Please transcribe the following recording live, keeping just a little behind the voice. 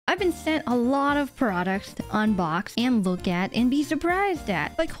been sent a lot of products to unbox and look at and be surprised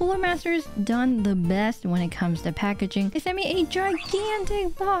at. Like, Cooler Master's done the best when it comes to packaging. They sent me a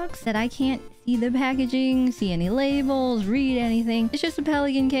gigantic box that I can't see the packaging, see any labels, read anything. It's just a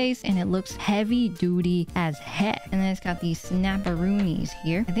Pelican case and it looks heavy duty as heck. And then it's got these snapperoonies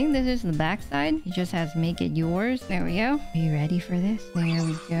here. I think this is the back side. It just has make it yours. There we go. Are you ready for this? There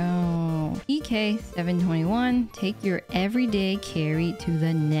we go. PK721. Take your everyday carry to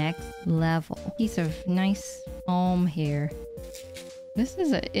the next level. Piece of nice foam here. This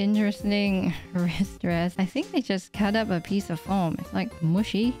is an interesting wrist rest. I think they just cut up a piece of foam. It's like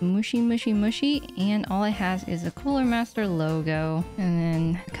mushy, and all it has is a Cooler Master logo. And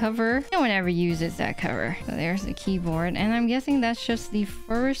then the cover. No one ever uses that cover. So there's the keyboard. And I'm guessing that's just the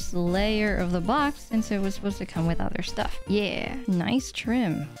first layer of the box since it was supposed to come with other stuff. Yeah, nice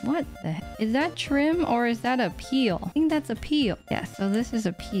trim. What the heck? Is that trim or is that a peel? I think that's a peel. Yeah, so this is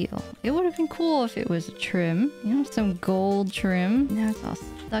a peel. It would have been cool if it was a trim. You know, some gold trim. Now it's all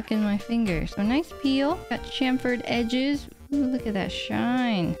stuck in my fingers. So nice peel. Got chamfered edges. Ooh, look at that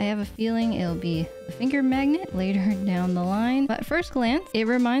shine. I have a feeling it'll be a finger magnet later down the line. But at first glance, it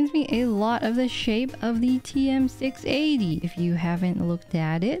reminds me a lot of the shape of the TM680. If you haven't looked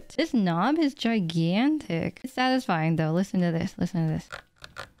at it. This knob is gigantic. It's satisfying though. Listen to this. Listen to this.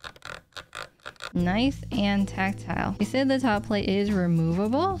 Nice and tactile. They said the top plate is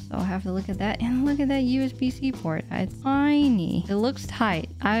removable, so I'll have to look at that. And look at that USB-C port. It's tiny. It looks tight.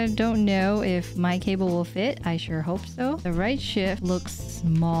 I don't know if my cable will fit. I sure hope so. The right shift looks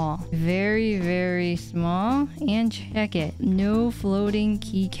small. Very, very small. And check it. No floating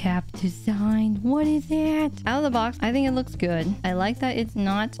keycap design. What is that? Out of the box, I think it looks good. I like that it's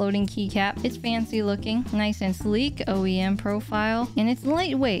not floating keycap. It's fancy looking. Nice and sleek. OEM profile. And it's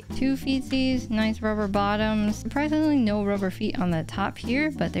lightweight. 2 feetsies. Nice rubber bottoms. Surprisingly no rubber feet on the top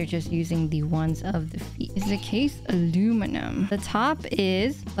here, but they're just using the ones of the feet. Is the case aluminum? The top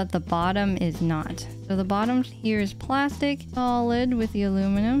is, but the bottom is not. So the bottom here is plastic, solid with the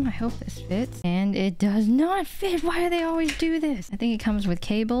aluminum. I hope this fits. And it does not fit. Why do they always do this? I think it comes with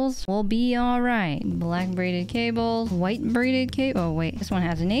cables. We'll be all right. Black braided cables, white braided cable. Oh wait, this one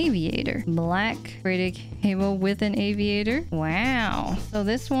has an aviator. Black braided cable with an aviator. Wow. So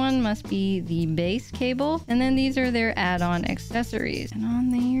this one must be the base cable. And then these are their add-on accessories. And on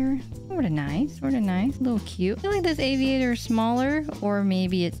there, sort of nice, sort of nice. A little cute. I feel like this aviator is smaller, or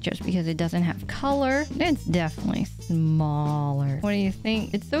maybe it's just because it doesn't have color. It's definitely smaller. What do you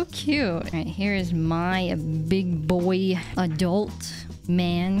think? It's so cute. All right, here is my big boy adult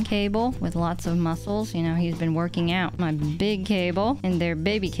man cable with lots of muscles. You know, he's been working out. My big cable and their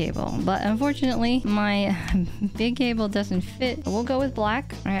baby cable. But unfortunately, my big cable doesn't fit. We'll go with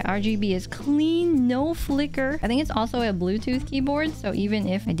black. All right, RGB is clean, no flicker. I think it's also a Bluetooth keyboard. So even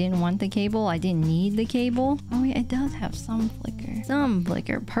if I didn't want the cable, I didn't need the cable. Oh yeah, it does have some flicker. Some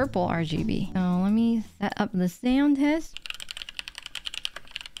flicker. Purple RGB. So let me set up the sound test.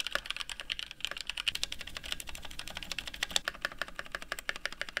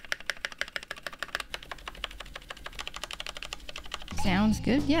 Sounds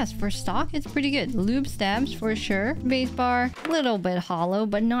good. Yes, for stock, it's pretty good. Lube stabs for sure. Base bar, a little bit hollow,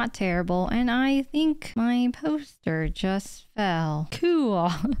 but not terrible. And I think my poster just fell.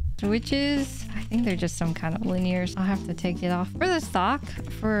 Cool. Switches, I think they're just some kind of linears. I'll have to take it off. For the stock,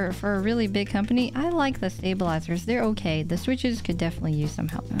 for a really big company, I like the stabilizers. They're okay. The switches could definitely use some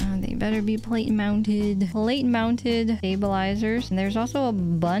help. They better be plate mounted. Plate mounted stabilizers. And there's also a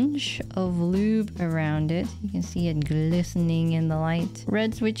bunch of lube around it. You can see it glistening in the light.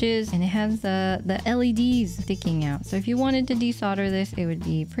 Red switches, and it has the LEDs sticking out. So if you wanted to desolder this, it would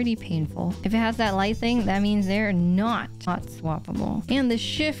be pretty painful. If it has that light thing, that means they're not hot swappable. And the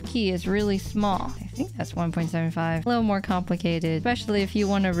shift key is really small. I think that's 1.75. A little more complicated, especially if you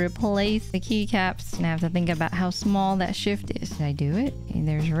want to replace the keycaps and have to think about how small that shift is. Did I do it? Okay,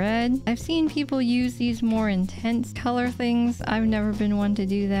 there's red. I've seen people use these more intense color things. I've never been one to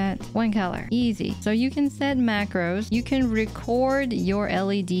do that. One color. Easy. So you can set macros. You can record your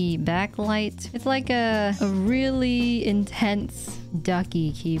LED backlight. It's like a really intense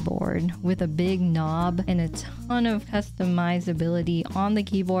ducky keyboard with a big knob and a ton of customizability on the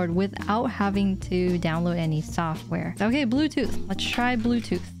keyboard without having to download any software. Okay, Bluetooth. Let's try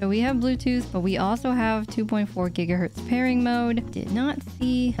Bluetooth. So we have Bluetooth, but we also have 2.4 gigahertz pairing mode. Did not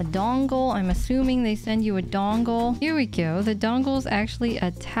see a dongle. I'm assuming they send you a dongle. Here we go. The dongle is actually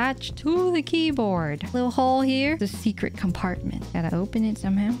attached to the keyboard. Little hole here. The secret compartment. Gotta open it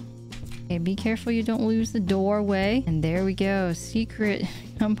somehow. Okay, be careful you don't lose the doorway. And there we go. Secret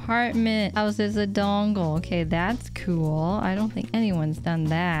compartment. Houses a dongle. Okay, that's cool. I don't think anyone's done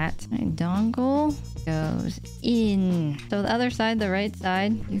that. My dongle goes in. So the other side, the right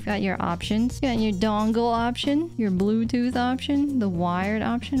side, you've got your options. You got your dongle option, your Bluetooth option, the wired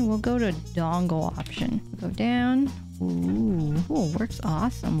option. We'll go to dongle option. Go down. Ooh, works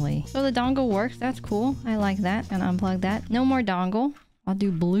awesomely. So the dongle works. That's cool. I like that. Gonna unplug that. No more dongle. I'll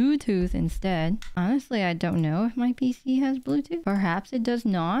do Bluetooth instead. Honestly, I don't know if my PC has Bluetooth. Perhaps it does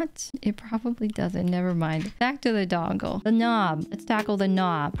not. It probably doesn't. Never mind. Back to the dongle. The knob. Let's tackle the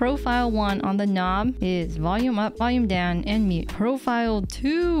knob. Profile 1 on the knob is volume up, volume down, and mute. Profile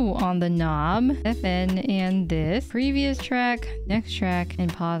 2 on the knob, FN and this. Previous track, next track,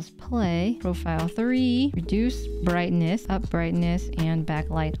 and pause play. Profile 3, reduce brightness, up brightness, and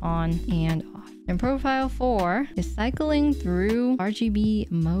backlight on and off. And profile 4 is cycling through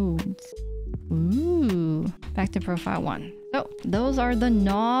RGB modes. Ooh. Back to profile 1. So those are the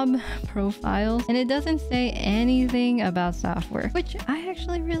knob profiles, and it doesn't say anything about software, which I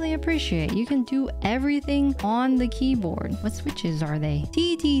actually really appreciate. You can do everything on the keyboard. What switches are they?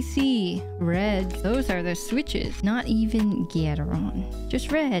 TTC, reds. Those are the switches. Not even Gateron. Just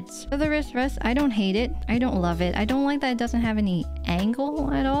reds. For the rest, I don't hate it. I don't love it. I don't like that it doesn't have any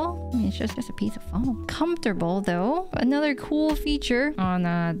angle at all. I mean, it's just a piece of foam. Comfortable though. Another cool feature on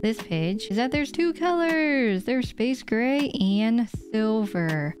this page is that there's 2 colors. There's space gray and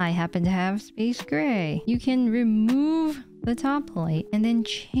silver. I happen to have space gray. You can remove the top plate and then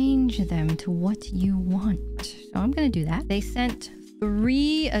change them to what you want. So I'm gonna do that. They sent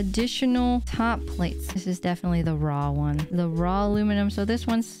 3 additional top plates. This is definitely the raw one. The raw aluminum. So this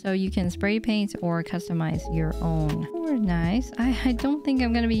one's so you can spray paint or customize your own. Or nice. I don't think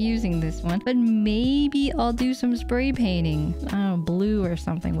I'm going to be using this one, but maybe I'll do some spray painting. I don't know, blue or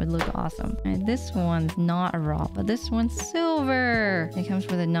something would look awesome. And this one's not raw, but this one's silver. It comes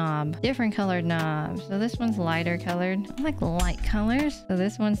with a knob. Different colored knobs. So this one's lighter colored. I like light colors. So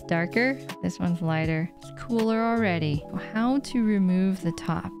this one's darker. This one's lighter. It's cooler already. How to remove the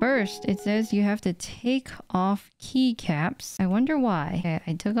top. First, it says you have to take off keycaps. I wonder why. Okay,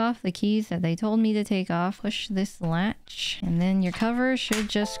 I took off the keys that they told me to take off. Push this latch, and then your cover should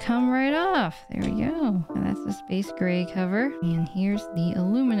just come right off. There we go. And that's the space gray cover. And here's the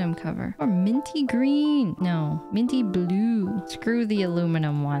aluminum cover. Or minty green. No, minty blue. Screw the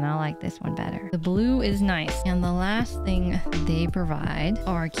aluminum one. I like this one better. The blue is nice. And the last thing they provide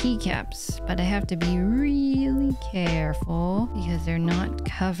are keycaps. But I have to be really careful because they're not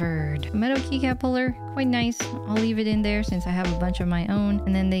covered. Metal keycap puller, quite nice. I'll leave it in there since I have a bunch of my own.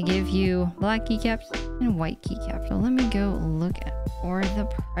 And then they give you black keycaps and white keycaps. So let me go look for the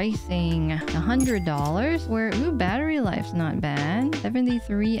pricing. $100. Where, ooh, battery life's not bad.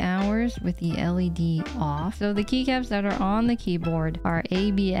 73 hours with the LED off. So the keycaps that are on the keyboard are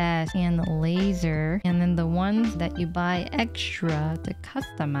ABS and laser. And then the ones that you buy extra to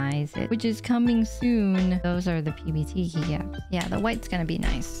customize it, which is coming soon, those are the PBT keycaps. Yeah, the white's gonna be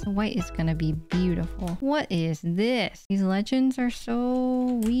nice. The white is gonna be beautiful. What is this? These legends are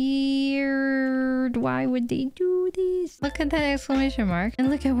so weird. Why would they do this? Look at that exclamation mark, and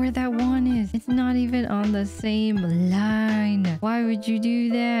look at where that one is. It's not even on the same line. Why would you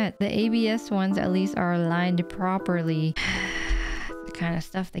do that? The ABS ones at least are aligned properly. The kind of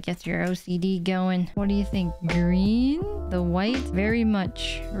stuff that gets your OCD going. What do you think? Green? The white very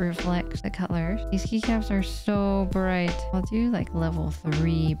much reflects the colors. These keycaps are so bright. I'll do like level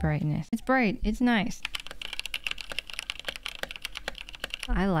 3 brightness. It's bright. It's nice.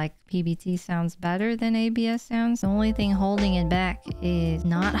 I like PBT sounds better than ABS sounds. The only thing holding it back is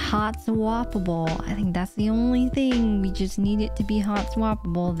not hot swappable. I think that's the only thing. We just need it to be hot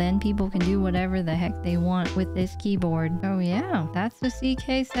swappable. Then people can do whatever the heck they want with this keyboard. Oh yeah, that's the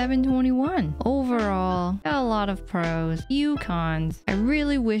CK721. Overall, got a lot of pros, few cons. I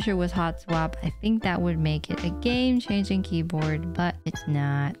really wish it was hot swap. I think that would make it a game-changing keyboard, but it's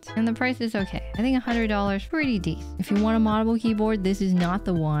not. And the price is okay. I think $100, pretty decent. If you want a moddable keyboard, this is not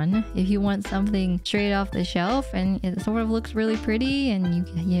the one. If you want something straight off the shelf and it sort of looks really pretty and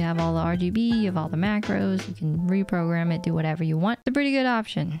you have all the RGB, you have all the macros, you can reprogram it, do whatever you want. It's a pretty good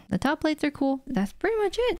option. The top plates are cool. That's pretty much it.